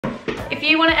if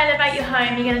you want to elevate your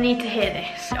home, you're going to need to hear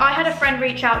this. I had a friend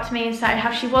reach out to me and say how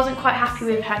she wasn't quite happy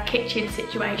with her kitchen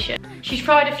situation. She's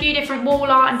tried a few different wall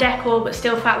art and decor, but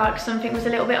still felt like something was a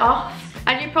little bit off.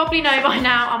 As you probably know by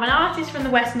now, I'm an artist from the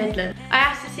West Midlands. I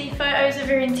asked to see photos of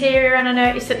her interior and I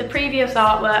noticed that the previous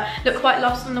artwork looked quite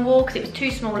lost on the wall because it was too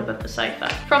small above the sofa.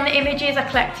 From the images, I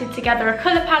collected together a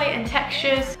colour palette and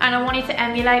textures, and I wanted to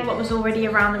emulate what was already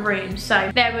around the room.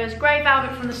 So there was grey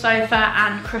velvet from the sofa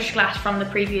and crushed glass from the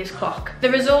previous clock. The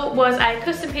result was a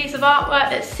custom piece of artwork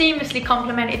that seamlessly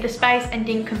complemented the space and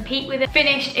didn't compete with it.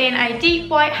 Finished in a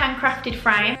deep white handcrafted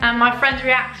frame, and my friend's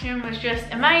reaction was just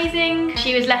amazing.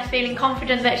 She was left feeling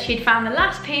confident that she'd found the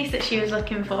last piece that she was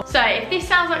looking for. So if this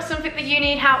sounds like something that you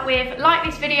need help with, like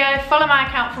this video, follow my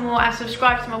account for more, and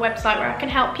subscribe to my website where I can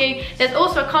help you. There's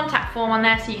also a contact form on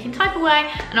there so you can type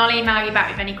away and I'll email you back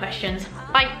with any questions.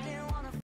 Bye.